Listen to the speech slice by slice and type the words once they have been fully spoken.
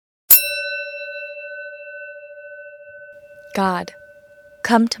God,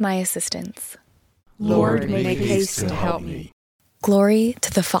 come to my assistance. Lord, make haste to help me. Glory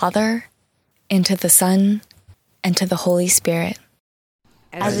to the Father, and to the Son, and to the Holy Spirit.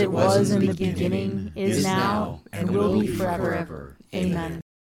 As it was in the beginning, is now, and will be forever. Amen.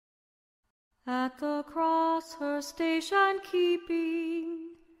 At the cross her station keeping,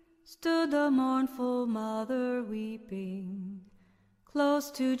 stood the mournful mother weeping,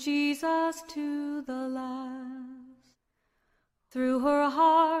 close to Jesus to the last. Through her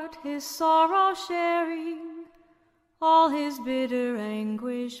heart his sorrow sharing, all his bitter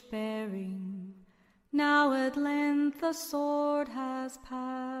anguish bearing, now at length the sword has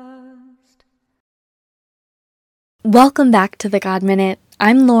passed. Welcome back to the God Minute.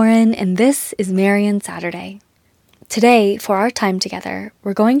 I'm Lauren, and this is Marian Saturday. Today, for our time together,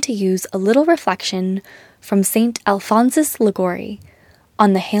 we're going to use a little reflection from St. Alphonsus Liguori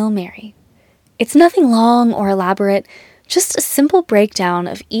on the Hail Mary. It's nothing long or elaborate, just a simple breakdown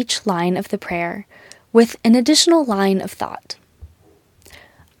of each line of the prayer with an additional line of thought.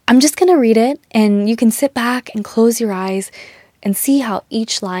 I'm just going to read it, and you can sit back and close your eyes and see how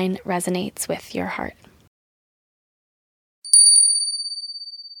each line resonates with your heart.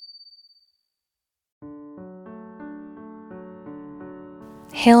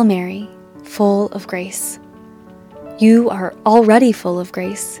 Hail Mary, full of grace. You are already full of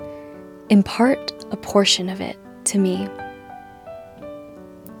grace. Impart a portion of it to me.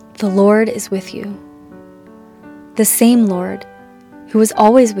 The Lord is with you. The same Lord, who was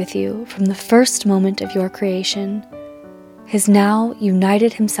always with you from the first moment of your creation, has now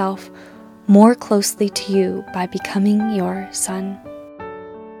united himself more closely to you by becoming your Son.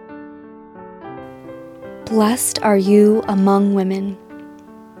 Blessed are you among women.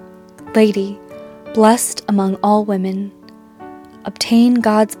 Lady, blessed among all women, obtain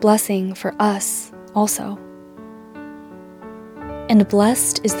God's blessing for us also. And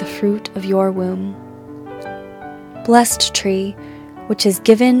blessed is the fruit of your womb. Blessed tree, which is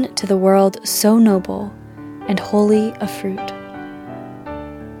given to the world so noble and holy a fruit.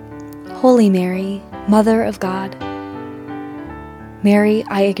 Holy Mary, Mother of God. Mary,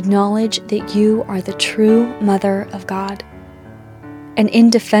 I acknowledge that you are the true Mother of God. And in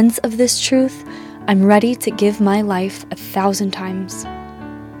defense of this truth, I'm ready to give my life 1,000 times.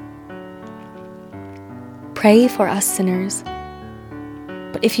 Pray for us sinners.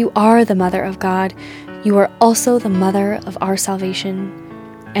 But if you are the Mother of God, you are also the Mother of our salvation,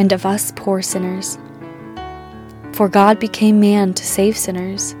 and of us poor sinners. For God became man to save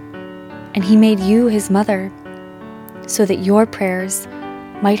sinners, and he made you his mother, so that your prayers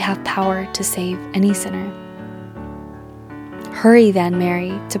might have power to save any sinner. Hurry then,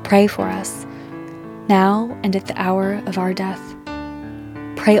 Mary, to pray for us, now and at the hour of our death.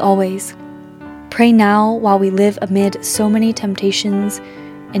 Pray always. Pray now while we live amid so many temptations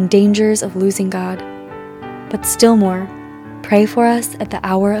and dangers of losing God. But still more, pray for us at the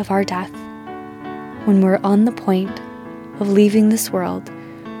hour of our death, when we're on the point of leaving this world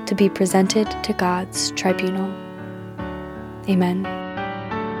to be presented to God's tribunal. Amen.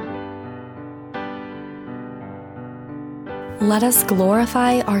 Let us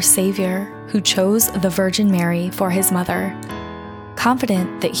glorify our Savior, who chose the Virgin Mary for his mother.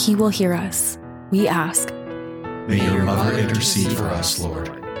 Confident that he will hear us, we ask, may your mother intercede for us,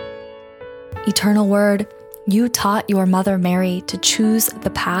 Lord. Eternal Word, you taught your mother Mary to choose the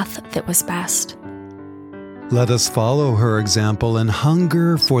path that was best. Let us follow her example and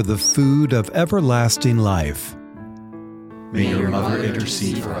hunger for the food of everlasting life. May your mother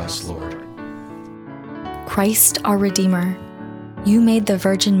intercede for us, Lord. Christ, our Redeemer, you made the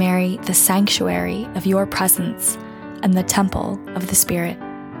Virgin Mary the sanctuary of your presence and the temple of the Spirit.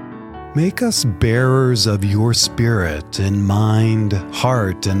 Make us bearers of your Spirit in mind,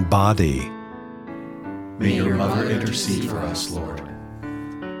 heart, and body. May your mother intercede for us, Lord.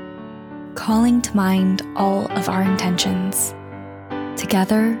 Calling to mind all of our intentions,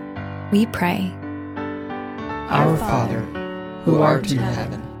 together we pray. Our Father, who art in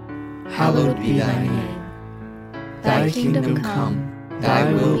heaven, hallowed be thy name. Thy kingdom come,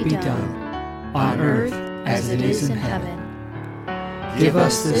 thy will be done, on earth as it is in heaven. Give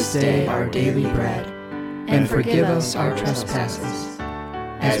us this day our daily bread, and forgive us our trespasses,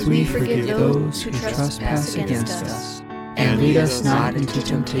 as we forgive those who trespass against us. And lead us not into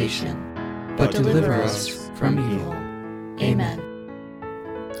temptation, but deliver us from evil. Amen.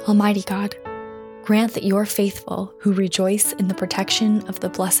 Almighty God, grant that your faithful who rejoice in the protection of the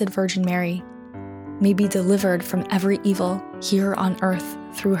Blessed Virgin Mary may be delivered from every evil here on earth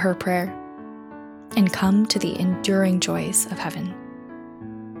through her prayer, and come to the enduring joys of heaven.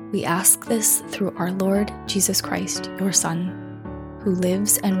 We ask this through our Lord Jesus Christ, your Son, who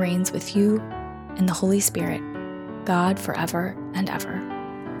lives and reigns with you in the Holy Spirit, God forever and ever.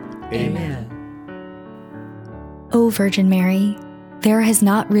 Amen. O Virgin Mary, there has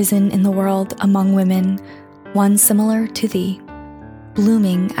not risen in the world among women one similar to thee,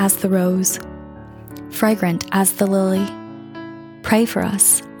 blooming as the rose, fragrant as the lily. Pray for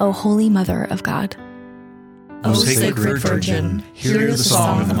us, O Holy Mother of God. O Sacred Virgin, hear the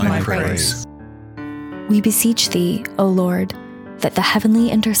song of my praise. We beseech thee, O Lord, that the heavenly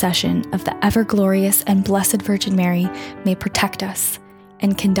intercession of the ever-glorious and blessed Virgin Mary may protect us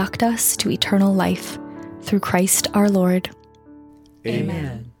and conduct us to eternal life, through Christ our Lord.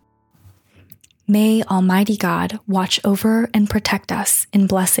 Amen. May Almighty God watch over and protect us in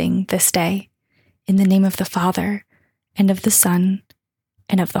blessing this day, in the name of the Father, and of the Son,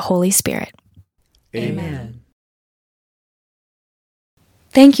 and of the Holy Spirit. Amen.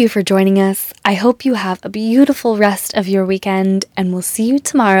 Thank you for joining us. I hope you have a beautiful rest of your weekend, and we'll see you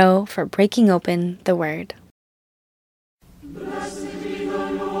tomorrow for Breaking Open the Word. Blessed be the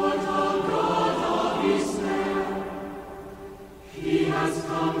Lord, the God of Israel. He has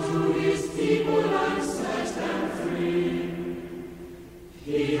come to his people and set them free.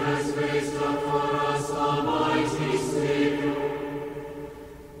 He has raised up for us a mighty Savior,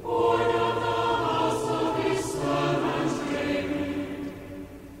 born of the house of his servant David.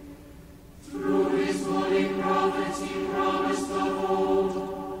 Through his holy prophets he promised of old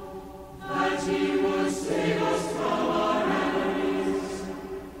that he would save us from our enemies,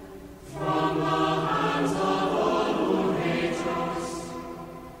 from the hands of all who hate us.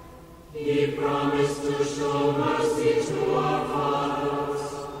 He promised to show mercy to us